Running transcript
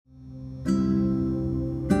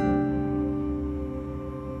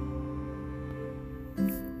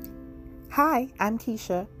Hi, I'm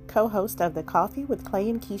Keisha, co-host of the Coffee with Clay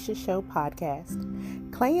and Keshia show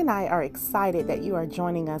podcast. Clay and I are excited that you are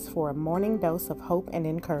joining us for a morning dose of hope and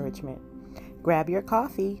encouragement. Grab your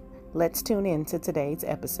coffee. Let's tune in to today's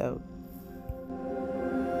episode.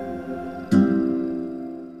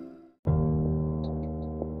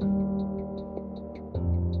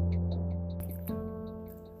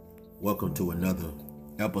 Welcome to another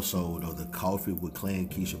episode of the Coffee with Clay and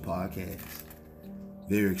Keshia podcast.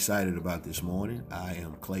 Very excited about this morning. I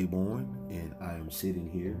am Claiborne, and I am sitting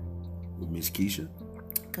here with Miss Keshia.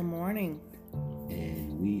 Good morning.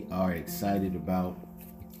 And we are excited about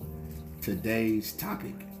today's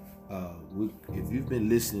topic. If you've been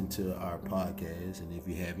listening to our podcast, and if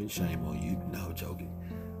you haven't, shame on you. No, joking.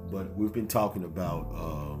 But we've been talking about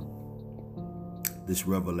this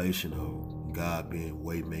revelation of God being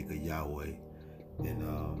WayMaker, Yahweh. And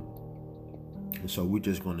so we're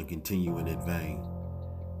just going to continue in that vein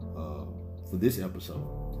for this episode.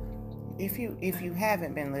 If you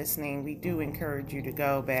haven't been listening, we do encourage you to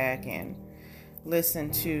go back and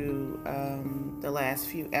listen to the last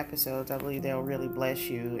few episodes. I believe they'll really bless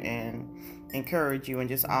you and encourage you, and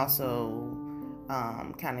just also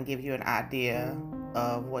kind of give you an idea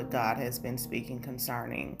of what God has been speaking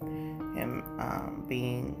concerning Him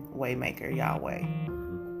being WayMaker, Yahweh.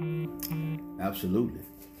 Absolutely.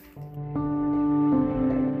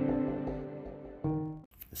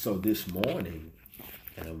 So this morning,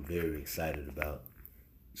 and I'm very excited about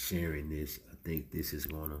sharing this. I think this is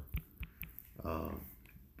going to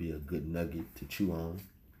be a good nugget to chew on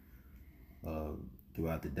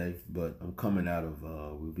throughout the day. But I'm coming out of,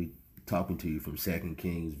 we'll be talking to you from 2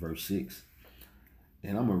 Kings verse 6.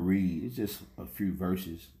 And I'm going to read, it's just a few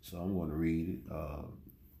verses, so I'm going to read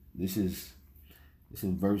it. It's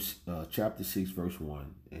in chapter 6, verse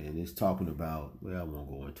 1. And it's talking about, well, I won't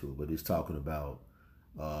go into it, but it's talking about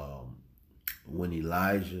when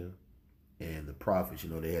Elijah and the prophets,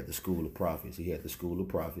 they had the school of prophets. He had the school of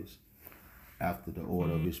prophets after the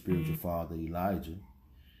order of his spiritual father, Elijah.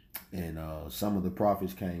 And some of the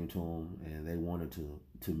prophets came to him, and they wanted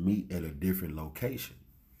to meet at a different location.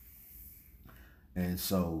 And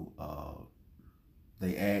so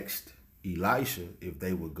they asked Elisha if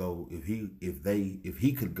they would go, if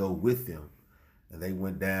he could go with them. And they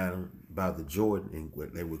went down by the Jordan,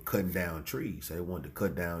 and they were cutting down trees. So they wanted to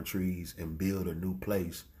cut down trees and build a new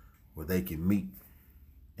place where they can meet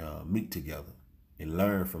together and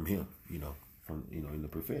learn from him, in the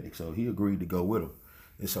prophetic. So he agreed to go with them.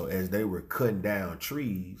 And so as they were cutting down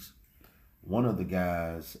trees, one of the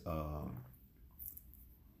guys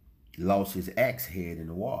lost his axe head in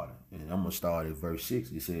the water. And I'm going to start at verse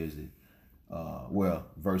 6. It says that,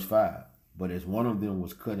 verse 5. But as one of them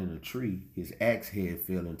was cutting a tree, his axe head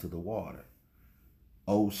fell into the water.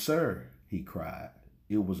 "Oh, sir," he cried.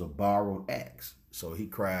 It was a borrowed axe. So he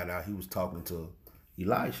cried out. He was talking to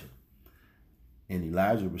Elisha. And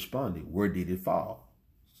Elijah responded, "Where did it fall?"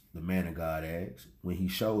 The man of God asked. When he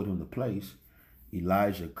showed him the place,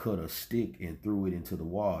 Elijah cut a stick and threw it into the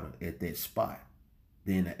water at that spot.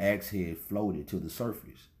 Then the axe head floated to the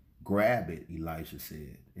surface. "Grab it," Elisha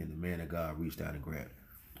said. And the man of God reached out and grabbed it.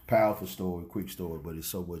 Powerful story, quick story, but it's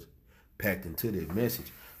so much packed into that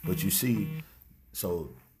message. But you see,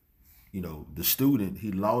 so, the student,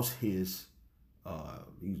 he lost his,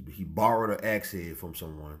 he borrowed an axe head from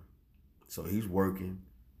someone. So he's working,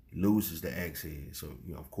 he loses the axe head. So,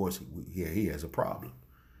 of course, he has a problem.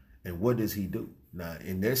 And what does he do? Now,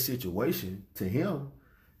 in that situation, to him,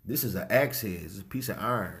 this is an axe head. It's a piece of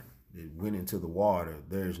iron that went into the water.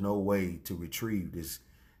 There's no way to retrieve this.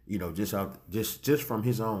 Just from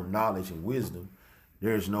his own knowledge and wisdom,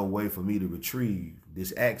 there's no way for me to retrieve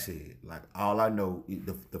this axe head. Like, all I know,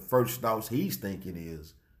 the first thoughts he's thinking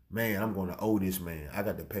is, man, I'm going to owe this man. I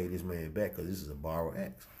got to pay this man back because this is a borrowed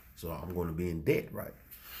axe. So I'm going to be in debt, right?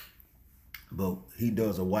 But he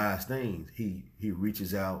does a wise thing. He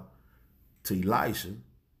reaches out to Elisha,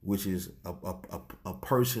 which is a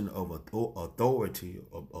person of authority,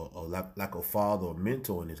 or like a father or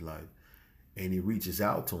mentor in his life. And he reaches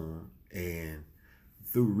out to him, and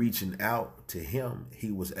through reaching out to him,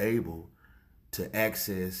 he was able to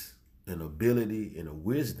access an ability and a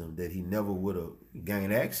wisdom that he never would have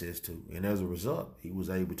gained access to. And as a result, he was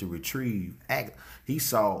able to retrieve. He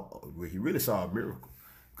really saw a miracle,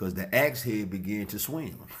 because the axe head began to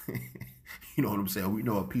swim. You know what I'm saying? We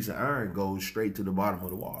know a piece of iron goes straight to the bottom of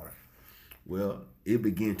the water. Well, it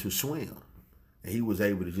began to swim, and he was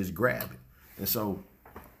able to just grab it. And so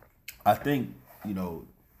I think,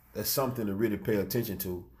 that's something to really pay attention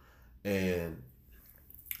to. And,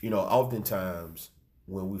 oftentimes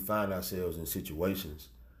when we find ourselves in situations,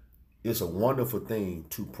 it's a wonderful thing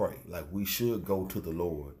to pray. Like, we should go to the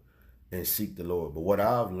Lord and seek the Lord. But what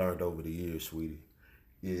I've learned over the years, sweetie,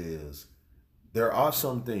 is there are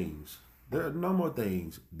some things, there are a number of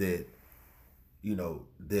things that,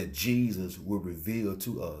 that Jesus will reveal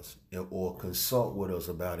to us or consult with us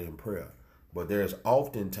about in prayer. But there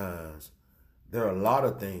are a lot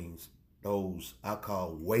of things, those I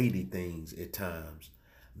call weighty things at times,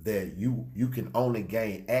 that you can only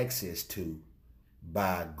gain access to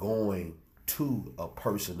by going to a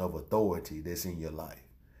person of authority that's in your life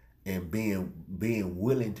and being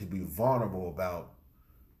willing to be vulnerable about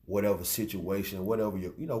whatever situation, whatever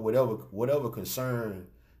whatever concern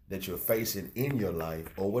that you're facing in your life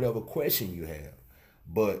or whatever question you have.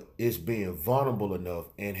 But it's being vulnerable enough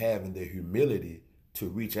and having the humility to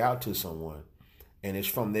reach out to someone, and it's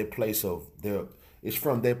from their place of their it's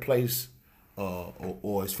from their place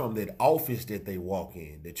or it's from that office that they walk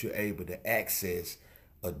in that you're able to access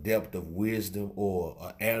a depth of wisdom or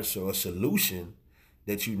an answer or solution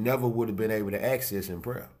that you never would have been able to access in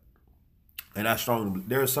prayer. And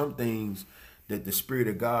there are some things that the Spirit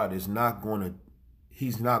of God He's not going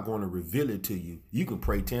to reveal it to you. You can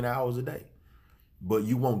pray 10 hours a day, but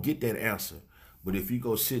you won't get that answer. But if you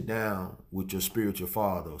go sit down with your spiritual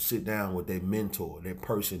father, or sit down with that mentor, that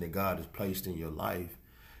person that God has placed in your life,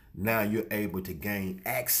 now you're able to gain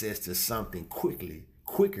access to something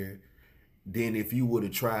quicker than if you would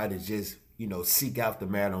have tried to just, seek out the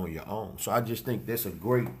matter on your own. So I just think that's a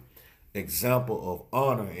great example of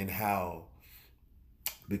honor and how,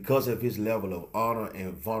 because of his level of honor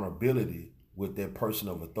and vulnerability with that person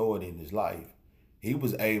of authority in his life, he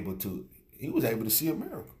was able to see a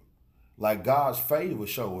miracle. Like, God's favor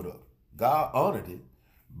showed up. God honored it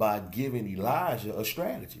by giving Elijah a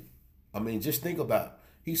strategy. I mean, just think about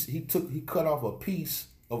it. He cut off a piece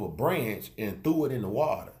of a branch and threw it in the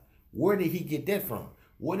water. Where did he get that from?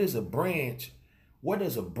 What does a branch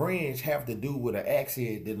have to do with an axe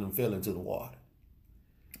head that fell into the water?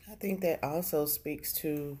 I think that also speaks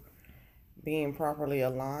to being properly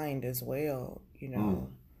aligned as well.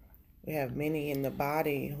 We have many in the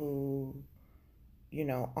body who,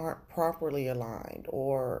 aren't properly aligned,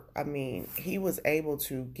 or, he was able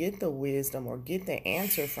to get the wisdom or get the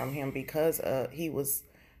answer from him because he was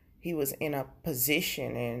in a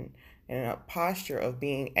position and in a posture of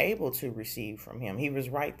being able to receive from him. He was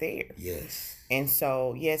right there. Yes. And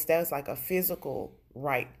so, yes, that's like a physical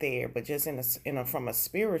right there, but just from a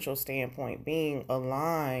spiritual standpoint, being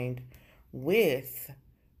aligned with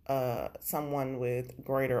someone with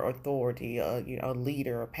greater authority, a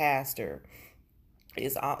leader, a pastor,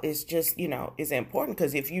 is just, is important,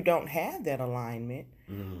 because if you don't have that alignment,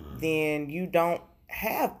 then you don't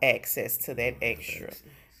have access to that extra.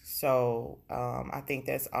 So I think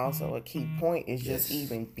that's also a key point, is just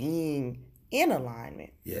even being in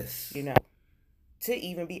alignment. Yes. To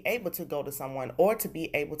even be able to go to someone, or to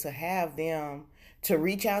be able to have them to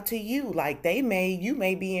reach out to you. Like, you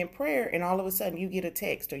may be in prayer and all of a sudden you get a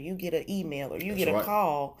text or you get an email or you get a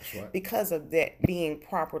call because of that being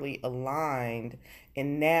properly aligned.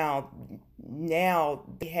 And now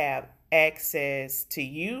they have access to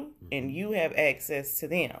you and you have access to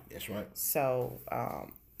them. That's right. So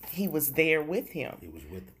he was there with him. He was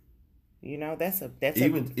with them. That's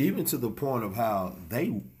even to the point of how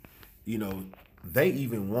they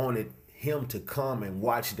even wanted him to come and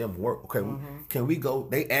watch them work. Okay, can we go?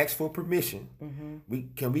 They asked for permission.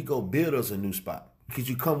 Can we go build us a new spot? Could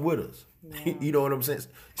you come with us? Yeah. You know what I'm saying?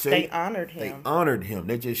 So they honored him.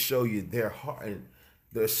 They just show you their heart. And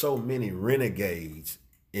there's so many renegades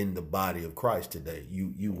in the body of Christ today.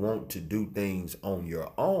 You want to do things on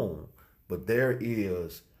your own, but there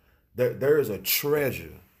is a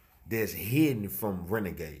treasure that's hidden from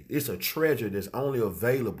renegades. It's a treasure that's only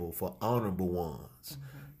available for honorable ones.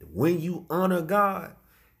 When you honor God,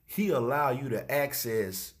 he allow you to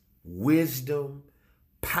access wisdom,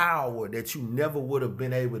 power that you never would have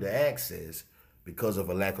been able to access because of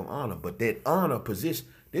a lack of honor. But that honor position,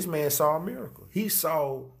 this man saw a miracle. He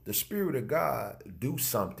saw the Spirit of God do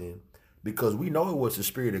something, because we know it was the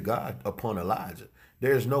Spirit of God upon Elijah.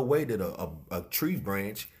 There's no way that a tree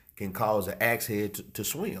branch can cause an axe head to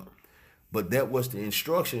swim. But that was the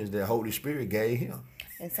instructions that Holy Spirit gave him.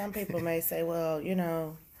 And some people may say, well,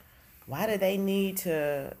 why do they need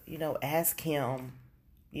to, ask him,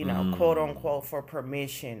 quote unquote, for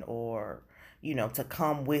permission or, to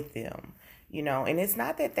come with them, and it's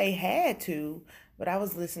not that they had to, but I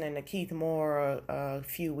was listening to Keith Moore a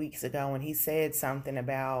few weeks ago, and he said something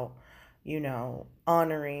about,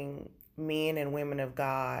 honoring men and women of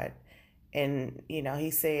God. And,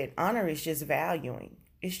 he said, honor is just valuing.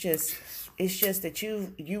 It's just that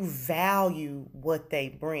you value what they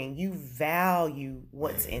bring. You value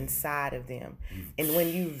what's inside of them. And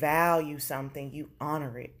when you value something, you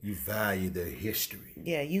honor it. You value their history.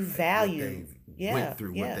 Yeah, you value what they've went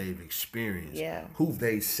through, what they've experienced, who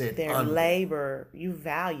they sent their under. labor. You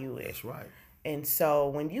value it. That's right. And so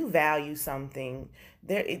when you value something,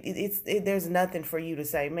 there's nothing for you to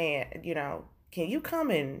say, man, can you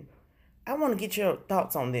come and I want to get your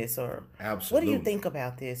thoughts on this, or Absolutely. What do you think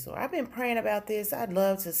about this? Or I've been praying about this. I'd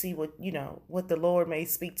love to see what the Lord may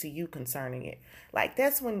speak to you concerning it. Like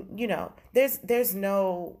that's when, there's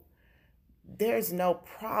no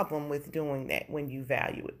problem with doing that when you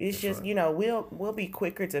value it. It's that's just, right. We'll be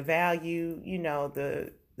quicker to value,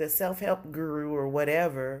 the self-help guru or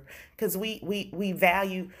whatever, because we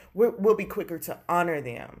value, we'll be quicker to honor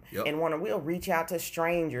them. Yep. And we'll reach out to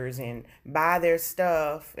strangers and buy their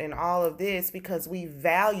stuff and all of this because we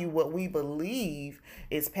value what we believe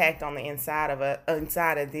is packed on the inside of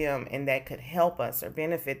them, and that could help us or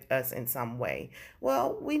benefit us in some way.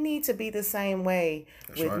 Well, we need to be the same way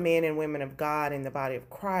with right. men and women of God in the body of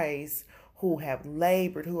Christ who have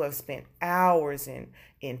labored, who have spent hours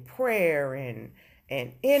in prayer and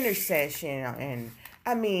intercession, and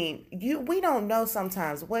I mean, we don't know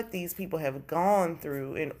sometimes what these people have gone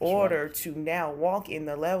through in order right. to now walk in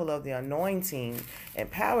the level of the anointing and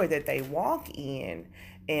power that they walk in.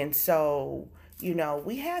 And so,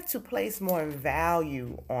 we have to place more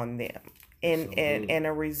value on them, and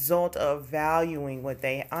a result of valuing what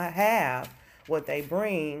they have, what they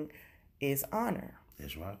bring, is honor.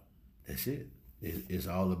 That's right. That's it. It's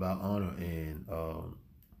all about honor, and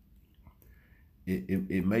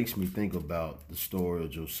It makes me think about the story of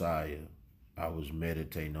Josiah. I was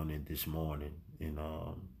meditating on it this morning, and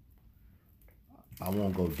I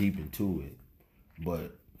won't go deep into it,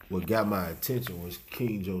 but what got my attention was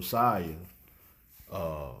King Josiah.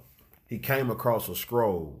 He came across a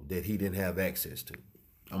scroll that he didn't have access to.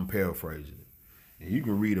 I'm paraphrasing it. And you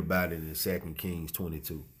can read about it in 2 Kings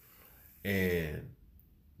 22. And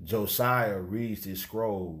Josiah reads this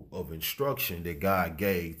scroll of instruction that God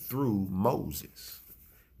gave through Moses.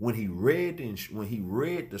 When he read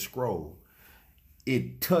the scroll,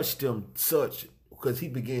 it touched him such, because he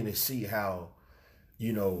began to see how,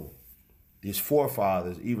 his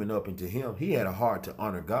forefathers, even up into him, he had a heart to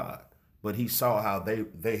honor God, but he saw how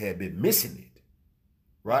they had been missing it,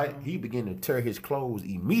 right? Mm-hmm. He began to tear his clothes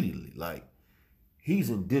immediately, like he's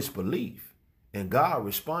in disbelief, and God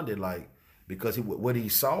responded because what he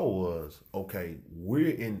saw was, okay,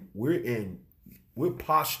 we're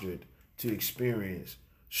postured to experience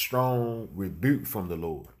strong rebuke from the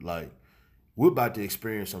Lord. Like, we're about to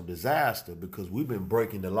experience some disaster because we've been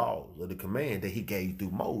breaking the laws or the command that he gave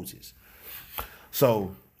through Moses.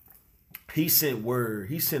 So he sent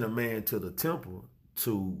a man to the temple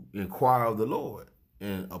to inquire of the Lord.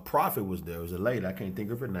 And a prophet was there. It was a lady, I can't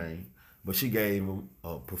think of her name, but she gave him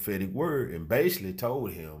a prophetic word and basically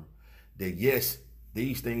told him that yes,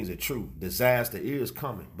 these things are true. Disaster is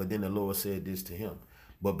coming. But then the Lord said this to him.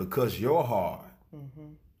 But because your heart,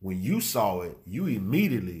 when you saw it, you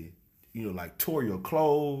immediately, tore your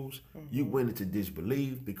clothes. You went into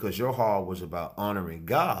disbelief because your heart was about honoring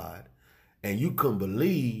God. And you couldn't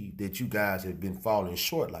believe that you guys had been falling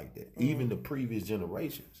short like that, even the previous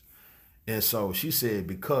generations. And so she said,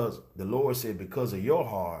 because the Lord said, because of your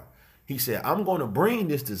heart, he said, I'm going to bring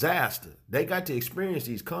this disaster. They got to experience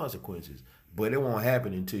these consequences, but it won't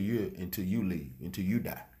happen until you leave, until you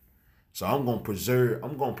die. So I'm going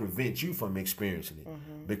to prevent you from experiencing it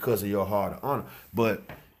because of your heart of honor. But,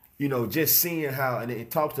 just seeing how, and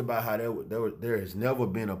it talks about how there has never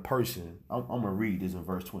been a person, I'm going to read this in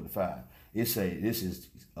verse 25. This is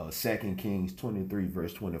 2 Kings 23,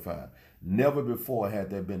 verse 25. Never before had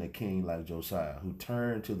there been a king like Josiah who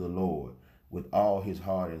turned to the Lord with all his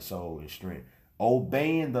heart and soul and strength,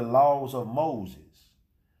 obeying the laws of Moses.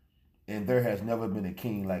 And there has never been a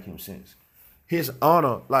king like him since. His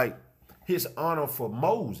honor for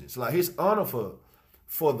Moses, his honor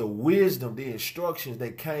for the wisdom, the instructions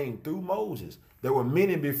that came through Moses. There were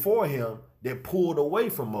many before him that pulled away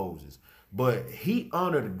from Moses, but he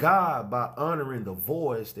honored God by honoring the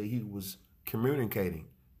voice that he was communicating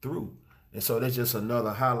through. And so that's just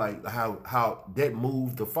another highlight how that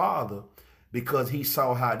moved the Father, because he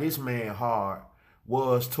saw how this man's heart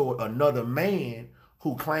was toward another man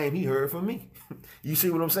who claimed he heard from me. You see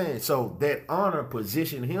what I'm saying? So that honor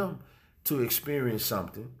positioned him to experience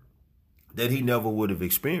something that he never would have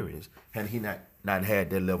experienced had he not had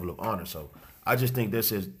that level of honor. So I just think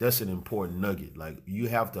that's an important nugget. Like, you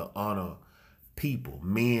have to honor people,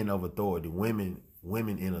 men of authority, women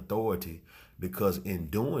in authority, because in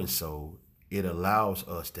doing so, it allows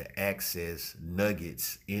us to access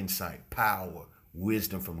nuggets, insight, power,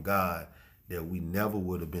 wisdom from God that we never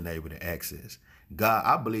would have been able to access. God,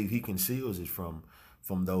 I believe he conceals it from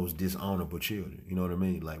those dishonorable children. You know what I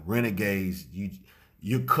mean? Like renegades,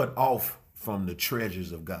 you're cut off from the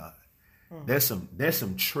treasures of God. There's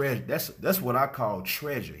some treasure. That's what I call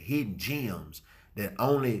treasure, hidden gems that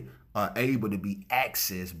only are able to be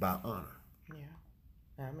accessed by honor. Yeah.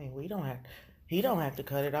 I mean, he don't have to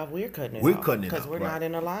cut it off. We're cutting it off. We're cutting it off. Because we're not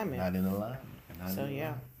in alignment. Not in alignment. So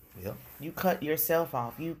yeah. Yep. You cut yourself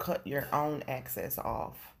off. You cut your own access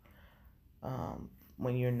off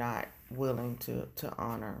when you're not willing to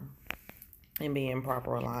honor and be in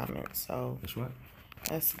proper alignment. So that's right.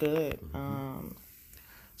 That's good.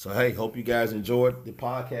 So hey, hope you guys enjoyed the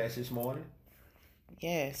podcast this morning.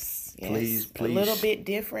 Yes. Please. A little bit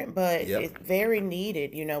different, but Yep. it's very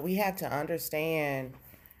needed. You know, we have to understand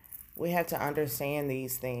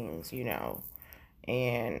these things, you know.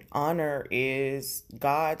 And honor is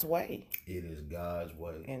God's way. It is God's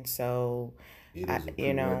way. And so, it is a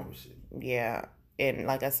prerequisite. Yeah. And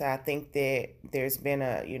like I said, I think that there's been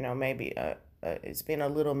it's been a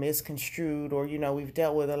little misconstrued, or, you know, we've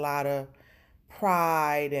dealt with a lot of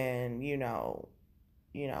pride and,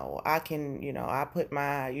 I put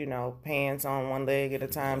my, pants on one leg at a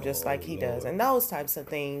time, just like he does, and those types of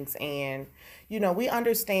things. And, we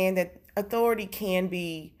understand that authority can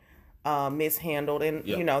be mishandled, and,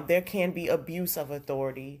 there can be abuse of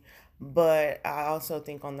authority. But I also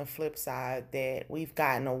think on the flip side that we've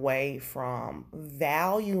gotten away from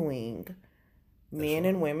valuing men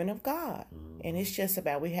and women of God. And it's just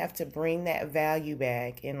about, we have to bring that value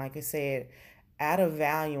back. And like I said, out of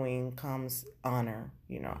valuing comes honor,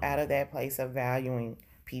 out of that place of valuing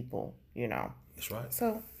people, That's right.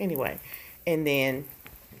 So anyway, and then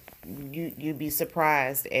you'd be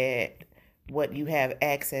surprised at what you have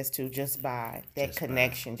access to just by that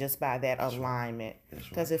connection, just by that alignment,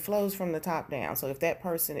 because it flows from the top down. So if that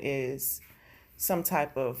person is some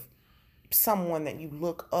type of someone that you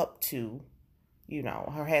look up to,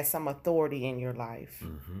 or has some authority in your life,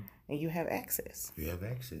 and you have access. You have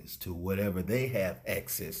access to whatever they have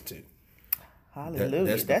access to.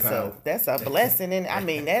 Hallelujah. That's a blessing. And I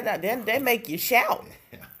mean, that make you shout.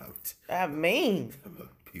 I mean,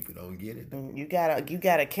 people don't get it. You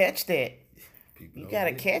gotta catch that. You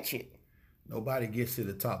gotta catch it. Nobody gets to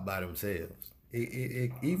the top by themselves.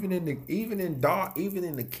 Even in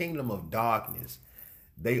the kingdom of darkness,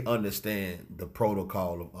 they understand the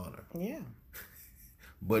protocol of honor. Yeah.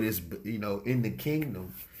 But it's, in the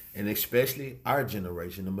kingdom, and especially our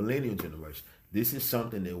generation, the millennial generation, this is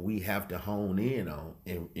something that we have to hone in on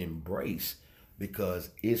and embrace, because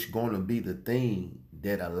it's going to be the thing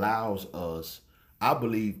that allows us. I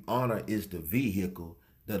believe honor is the vehicle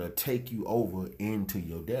that'll take you over into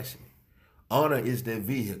your destiny. Honor is that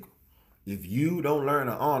vehicle. If you don't learn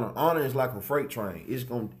to honor is like a freight train. It's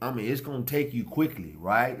gonna take you quickly,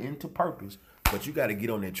 right, into purpose. But you got to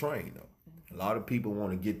get on that train, though. A lot of people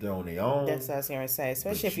want to get there on their own. That's what I was going to say.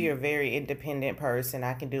 Especially if you're a very independent person,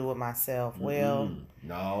 I can do it myself. Well,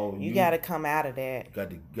 no, you got to come out of that.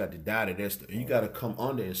 You got to die to that stuff. You got to come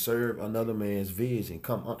under and serve another man's vision.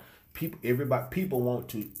 Come on, people want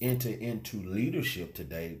to enter into leadership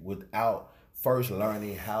today without first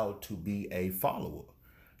learning how to be a follower,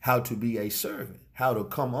 how to be a servant, how to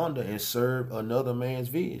come under and serve another man's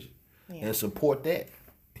vision and support that.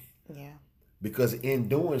 Yeah. Because in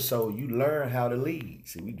doing so, you learn how to lead.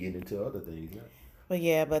 See, we get into other things now.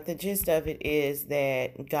 But the gist of it is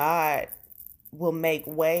that God will make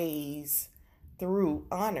ways through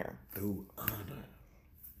honor. Through honor.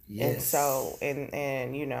 Yes. And so,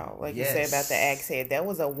 and like you said about the axe head, that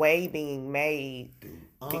was a way being made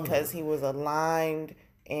because he was aligned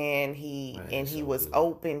and he was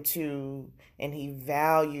open to, and he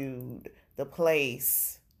valued the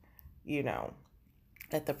place,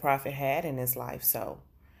 that the prophet had in his life. So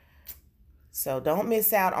don't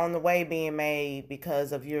miss out on the way being made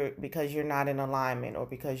because you're not in alignment, or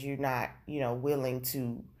because you're not, willing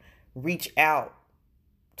to reach out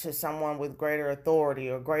to someone with greater authority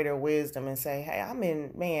or greater wisdom and say, hey, I'm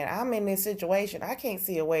in this situation. I can't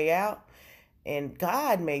see a way out. And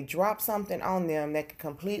God may drop something on them that could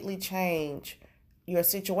completely change your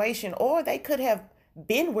situation, or they could have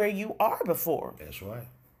been where you are before. That's right.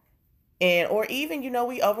 Or even,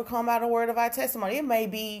 we overcome by the word of our testimony. It may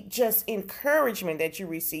be just encouragement that you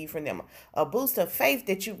receive from them, a boost of faith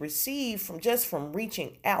that you receive from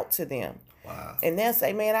reaching out to them. Wow. And they'll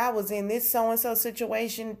say, man, I was in this so-and-so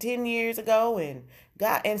situation 10 years ago,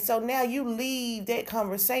 and so now you leave that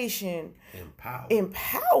conversation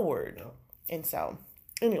empowered. Yep. And so,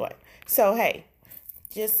 anyway, so hey,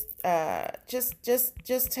 just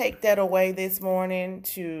take that away this morning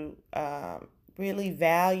to really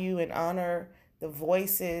value and honor the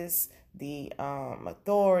voices, the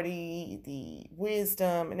authority, the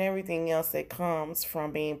wisdom, and everything else that comes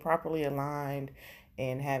from being properly aligned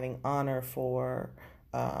and having honor for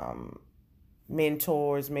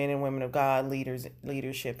mentors, men and women of God,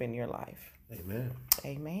 leadership in your life. Amen.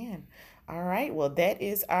 Amen. All right. Well, that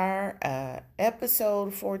is our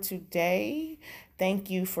episode for today. Thank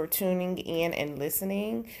you for tuning in and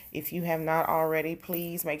listening. If you have not already,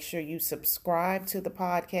 please make sure you subscribe to the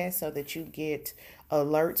podcast so that you get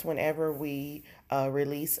alerts whenever we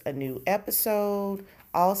release a new episode.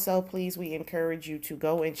 Also, please, we encourage you to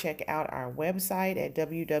go and check out our website at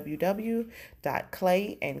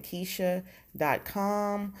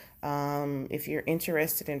www.clayandkeshia.com. If you're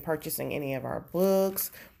interested in purchasing any of our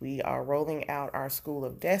books, we are rolling out our School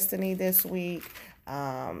of Destiny this week.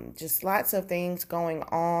 Just lots of things going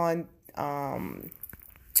on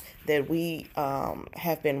that we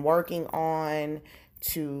have been working on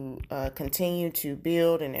to continue to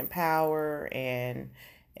build and empower and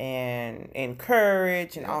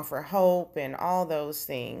encourage and offer hope and all those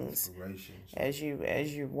things as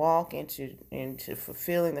you walk into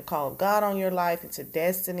fulfilling the call of God on your life, into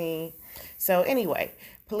destiny. So anyway,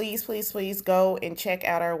 please go and check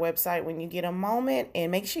out our website when you get a moment,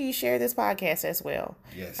 and make sure you share this podcast as well.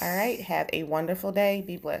 Yes. All right. Have a wonderful day.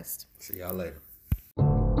 Be blessed. See y'all later.